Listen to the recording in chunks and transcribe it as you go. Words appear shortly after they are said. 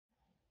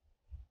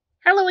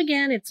Hello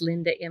again, it's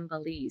Linda in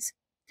Belize.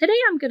 Today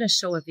I'm going to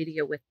show a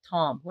video with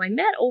Tom, who I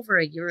met over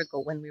a year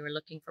ago when we were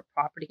looking for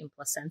property in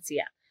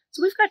Placencia.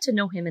 So we've got to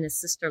know him and his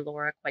sister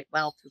Laura quite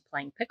well through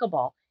playing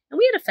pickleball, and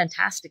we had a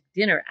fantastic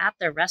dinner at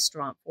their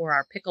restaurant for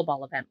our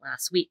pickleball event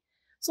last week.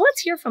 So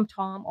let's hear from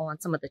Tom on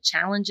some of the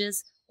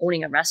challenges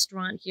owning a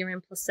restaurant here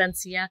in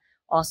Placencia,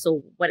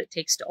 also what it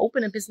takes to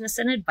open a business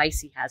and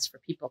advice he has for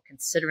people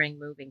considering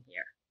moving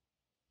here.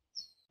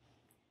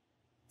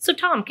 So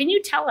Tom, can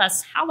you tell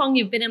us how long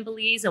you've been in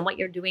Belize and what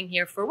you're doing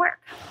here for work?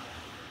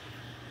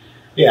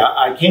 Yeah,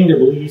 I came to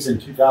Belize in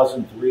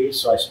 2003,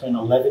 so I spent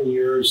 11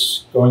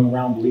 years going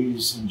around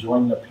Belize,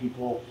 enjoying the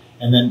people,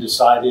 and then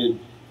decided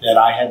that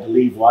I had to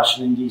leave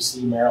Washington,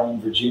 D.C.,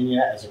 Maryland,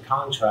 Virginia as a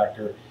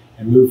contractor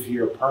and move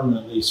here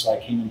permanently. So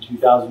I came in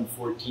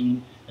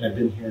 2014 and I've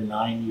been here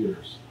 9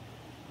 years.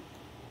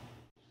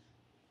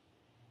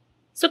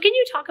 So can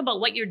you talk about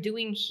what you're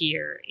doing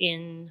here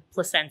in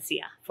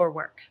Placencia for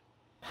work?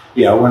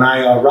 Yeah, when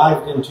I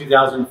arrived in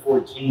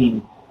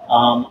 2014,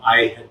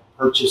 I had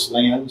purchased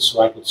land so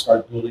I could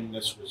start building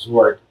this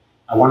resort.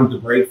 I wanted to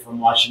break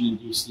from Washington,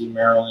 D.C.,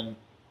 Maryland,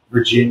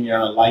 Virginia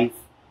life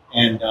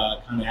and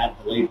kind of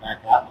have the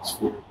laid-back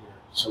atmosphere here.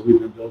 So we've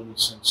been building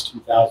since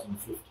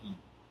 2015.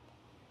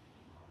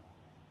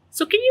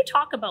 So can you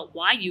talk about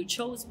why you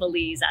chose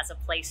Belize as a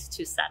place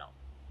to settle?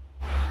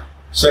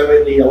 So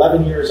in the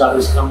 11 years I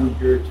was coming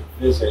here to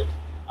visit,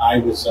 I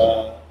was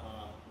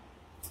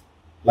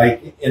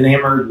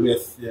enamored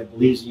with the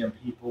Belizean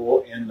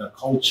people and the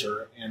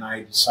culture, and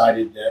I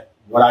decided that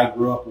what I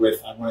grew up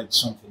with, I wanted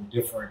something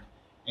different,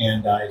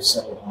 and I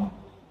settled on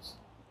Belize.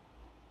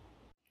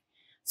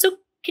 So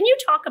can you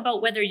talk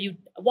about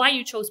why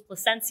you chose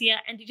Placencia,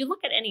 and did you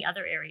look at any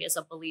other areas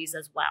of Belize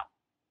as well?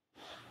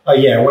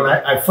 Yeah, when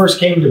I first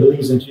came to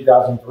Belize in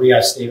 2003,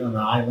 I stayed on the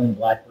island,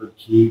 Blackbird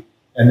Key,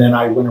 and then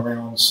I went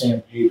around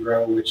San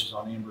Pedro, which is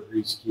on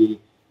Ambergris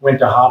Key, went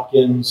to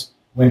Hopkins,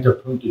 went to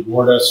Punta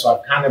Gorda, so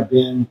I've kind of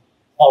been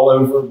all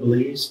over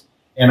Belize,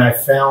 and I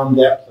found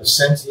that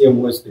Placencia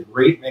was the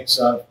great mix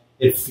of,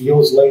 it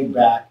feels laid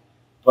back,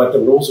 but the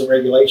rules and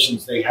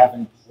regulations they have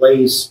in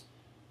place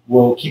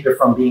will keep it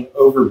from being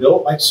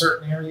overbuilt like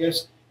certain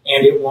areas,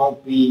 and it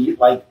won't be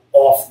like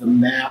off the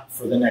map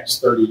for the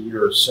next 30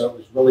 years. So it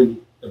was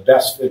really the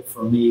best fit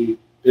for me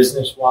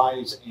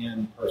business-wise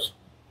and personally.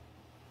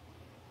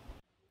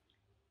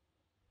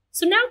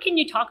 So now can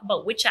you talk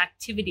about which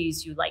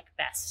activities you like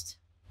best?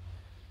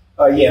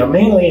 Yeah,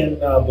 mainly in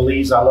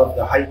Belize, I love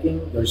the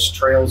hiking. There's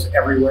trails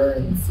everywhere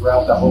and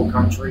throughout the whole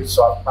country.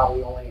 So I've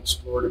probably only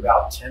explored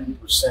about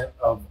 10%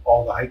 of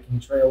all the hiking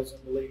trails in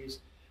Belize.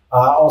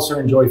 I also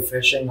enjoy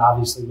fishing,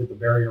 obviously with the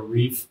Barrier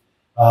Reef.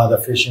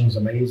 The fishing's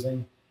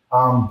amazing.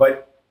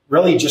 But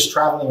really just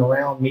traveling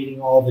around,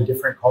 meeting all the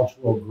different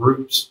cultural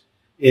groups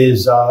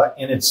is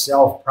in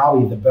itself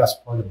probably the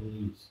best part of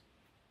Belize.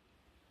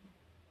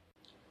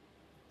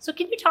 So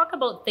can you talk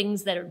about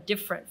things that are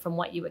different from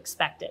what you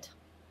expected?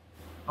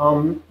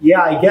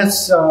 Yeah, I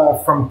guess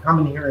from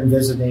coming here and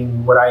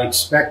visiting, what I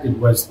expected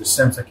was the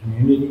sense of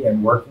community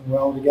and working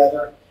well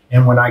together.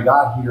 And when I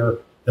got here,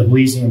 the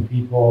Belizean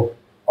people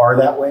are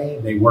that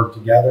way. They work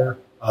together.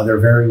 They're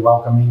very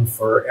welcoming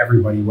for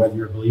everybody, whether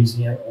you're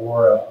Belizean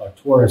or a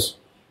tourist.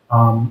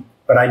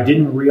 But I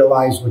didn't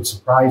realize what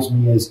surprised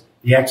me is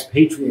the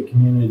expatriate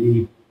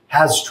community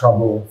has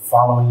trouble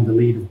following the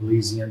lead of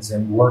Belizeans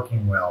and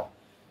working well.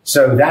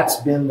 So that's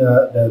been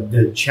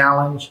the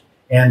challenge.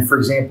 And for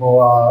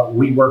example,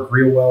 we work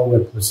real well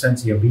with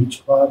Placencia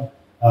Beach Club,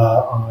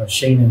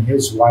 Shane and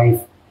his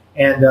wife,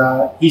 and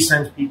he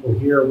sends people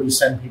here, we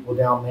send people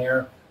down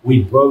there.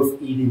 We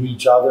both eat at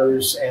each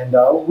other's, and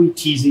we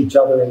tease each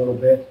other a little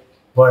bit.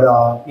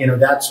 But, you know,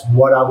 that's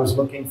what I was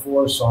looking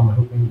for, so I'm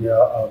hoping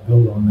to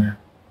build on that.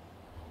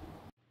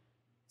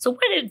 So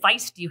what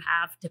advice do you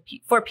have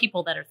for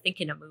people that are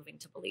thinking of moving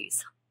to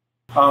Belize?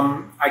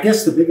 I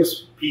guess the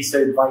biggest piece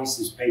of advice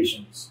is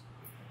patience.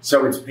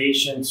 So it's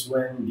patience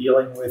when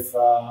dealing with,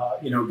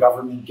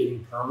 government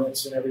getting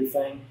permits and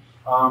everything.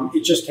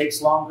 It just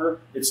takes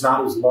longer. It's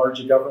not as large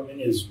a government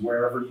as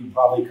wherever you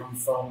probably come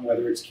from,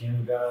 whether it's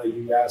Canada,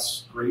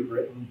 US, Great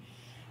Britain.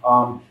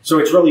 So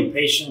it's really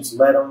patience.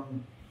 Let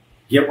them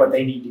get what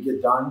they need to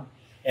get done.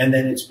 And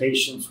then it's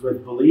patience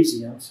with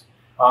Belizeans.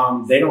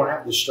 They don't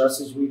have the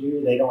stresses we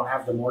do. They don't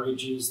have the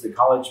mortgages, the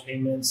college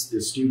payments, the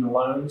student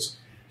loans.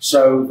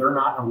 So they're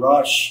not in a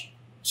rush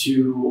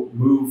to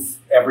move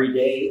every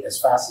day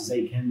as fast as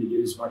they can to get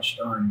as much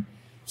done.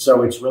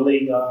 So it's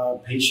really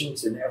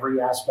patience in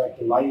every aspect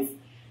of life.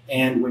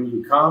 And when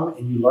you come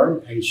and you learn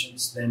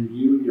patience, then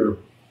your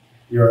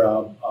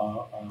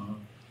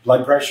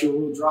blood pressure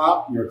will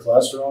drop, your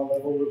cholesterol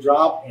level will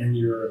drop, and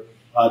your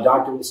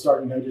doctor will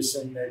start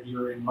noticing that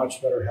you're in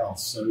much better health.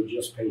 So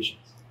just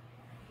patience.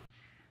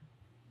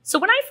 So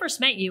when I first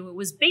met you, it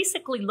was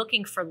basically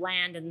looking for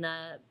land in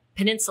the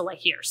peninsula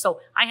here.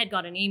 So I had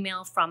got an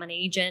email from an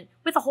agent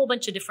with a whole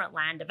bunch of different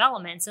land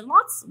developments, and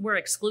lots were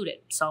excluded.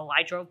 So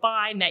I drove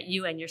by, met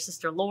you and your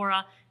sister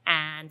Laura,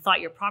 and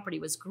thought your property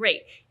was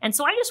great. And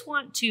so I just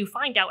want to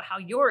find out how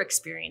your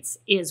experience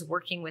is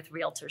working with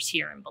realtors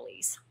here in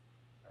Belize.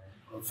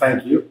 Well,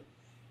 thank you.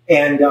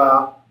 And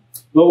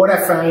well, what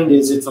I find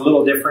is it's a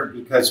little different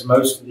because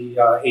most of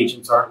the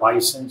agents aren't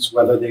licensed,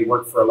 whether they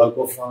work for a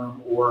local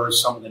firm or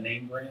some of the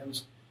name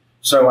brands.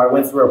 So I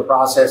went through a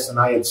process and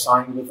I had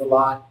signed with a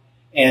lot.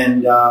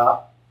 And,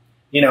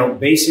 you know,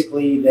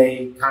 basically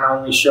they kind of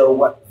only show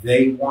what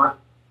they want,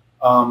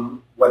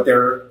 what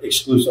their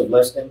exclusive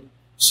listing.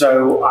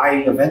 So I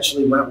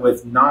eventually went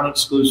with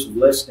non-exclusive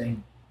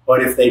listing,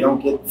 but if they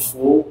don't get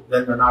full,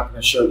 then they're not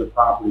going to show the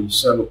property.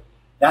 So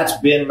that's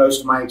been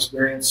most of my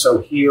experience. So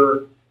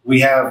here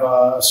we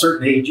have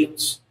certain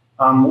agents,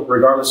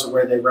 regardless of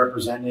where they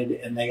represented,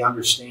 and they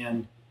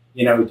understand,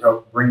 you know,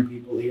 to bring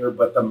people here.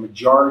 But the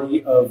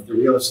majority of the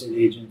real estate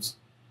agents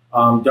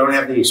don't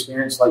have the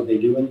experience like they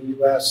do in the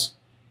U.S.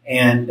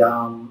 And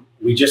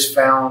we just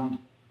found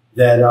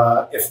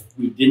that if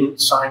we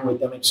didn't sign with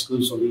them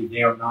exclusively,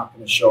 they are not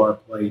going to show our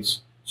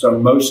place. So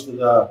most of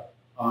the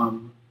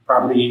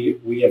property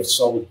we have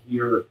sold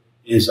here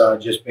is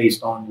just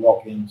based on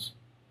walk-ins.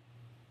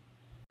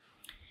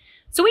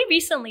 So we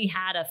recently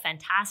had a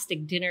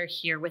fantastic dinner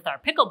here with our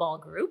pickleball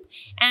group,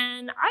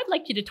 and I'd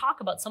like you to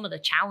talk about some of the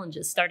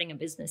challenges starting a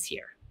business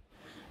here.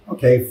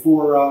 Okay,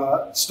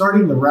 for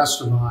starting the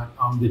restaurant,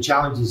 the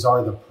challenges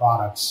are the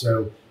products.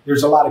 So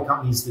there's a lot of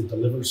companies that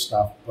deliver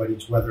stuff, but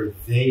it's whether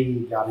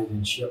they got it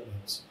in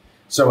shipments.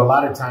 So a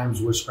lot of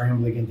times we're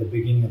scrambling at the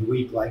beginning of the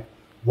week, like,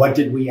 what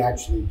did we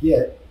actually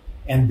get?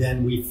 And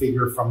then we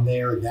figure from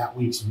there that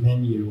week's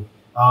menu.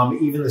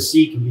 Even the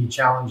sea can be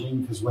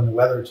challenging because when the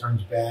weather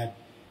turns bad,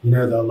 you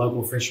know, the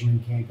local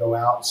fishermen can't go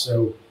out.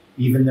 So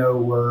even though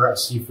we're a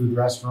seafood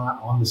restaurant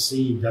on the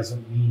sea,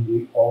 doesn't mean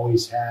we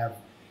always have,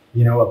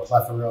 you know, a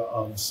plethora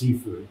of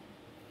seafood.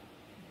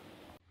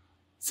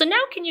 So now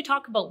can you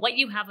talk about what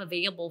you have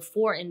available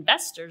for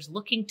investors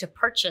looking to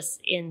purchase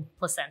in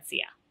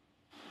Placencia?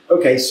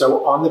 Okay,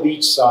 so on the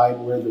beach side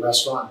where the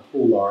restaurant and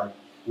pool are,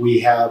 we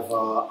have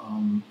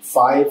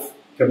 5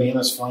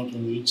 cabanas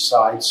flanking each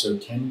side, so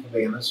 10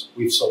 cabanas.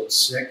 We've sold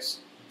 6.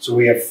 So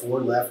we have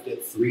 4 left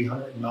at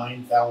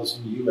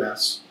 $309,000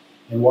 US.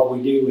 And what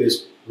we do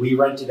is we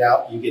rent it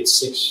out. You get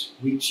 6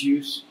 weeks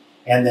use,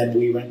 and then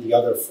we rent the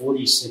other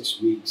 46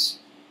 weeks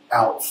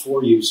out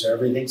for you. So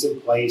everything's in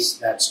place.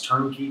 That's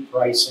turnkey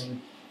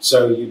pricing.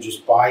 So you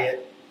just buy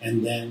it,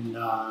 and then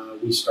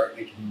we start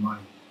making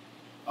money.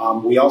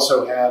 We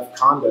also have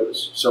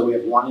condos. So we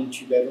have 1 and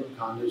 2 bedroom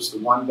condos. The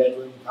 1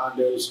 bedroom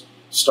condos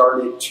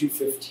start at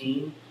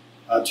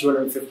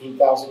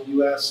 $215,000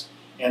 US.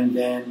 And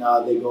then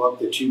they go up,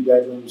 the 2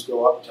 bedrooms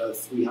go up to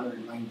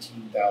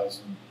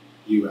 $319,000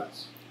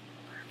 US.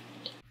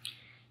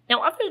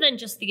 Now, other than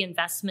just the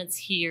investments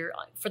here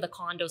for the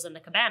condos and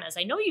the cabanas,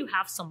 I know you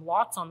have some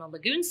lots on the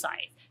lagoon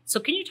side. So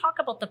can you talk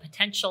about the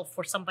potential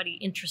for somebody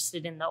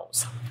interested in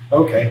those?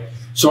 Okay.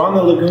 So on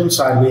the lagoon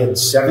side, we had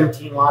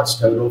 17 lots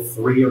total.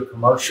 3 are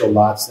commercial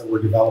lots that we're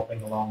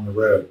developing along the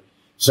road.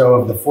 So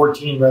of the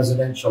 14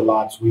 residential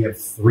lots, we have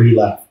 3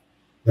 left.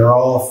 They're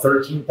all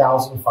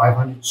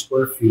 13,500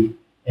 square feet.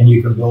 And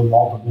you can build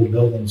multiple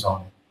buildings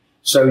on it.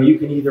 So you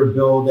can either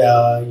build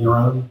your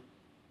own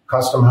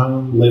custom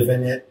home, live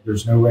in it,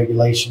 there's no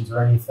regulations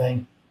or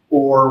anything,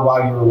 or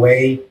while you're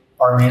away,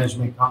 our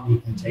management company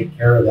can take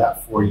care of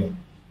that for you.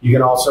 You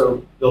can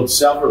also build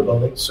several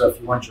buildings, so if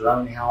you want your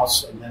own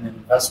house and then an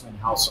investment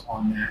house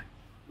on that,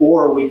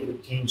 or we could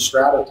obtain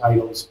strata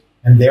titles,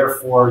 and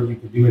therefore you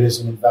could do it as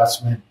an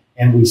investment,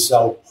 and we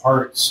sell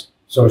parts.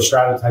 So a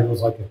strata title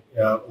is like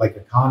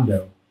a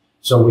condo.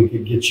 So we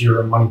could get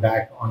your money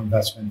back on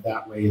investment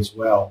that way as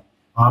well.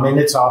 And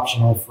it's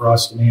optional for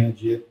us to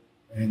manage it,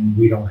 and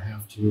we don't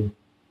have to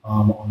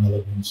on the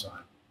lagoon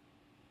side.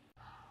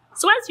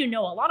 So as you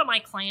know, a lot of my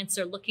clients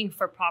are looking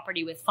for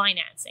property with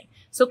financing.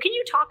 So can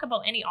you talk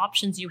about any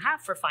options you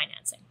have for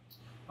financing?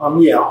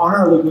 Yeah, on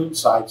our lagoon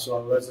side, so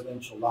our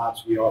residential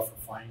lots, we offer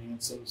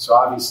financing. So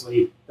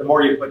obviously, the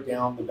more you put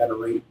down, the better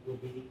rate will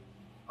be.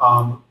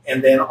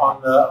 And then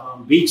on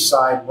the beach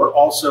side, we're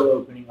also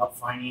opening up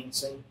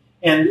financing.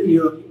 And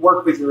you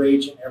work with your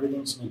agent,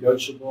 everything's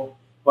negotiable.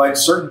 But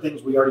certain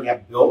things we already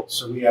have built,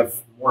 so we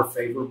have more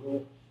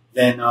favorable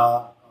than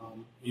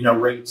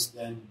rates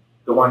than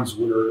the ones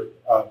we're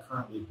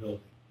currently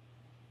building.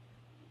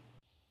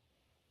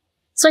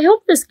 So I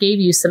hope this gave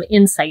you some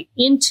insight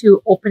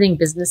into opening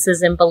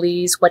businesses in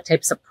Belize, what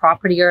types of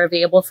property are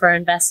available for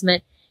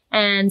investment.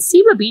 And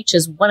Ceiba Beach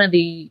is one of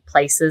the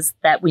places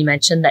that we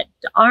mentioned that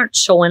aren't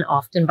shown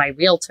often by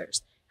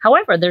realtors.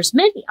 However, there's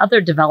many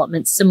other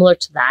developments similar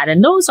to that,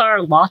 and those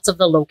are lots of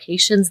the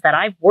locations that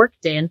I've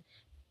worked in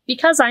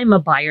because I'm a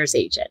buyer's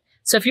agent.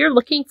 So if you're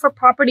looking for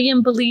property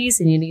in Belize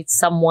and you need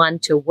someone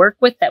to work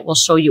with that will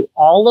show you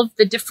all of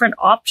the different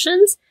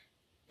options,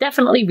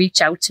 definitely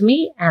reach out to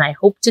me, and I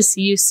hope to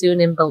see you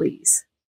soon in Belize.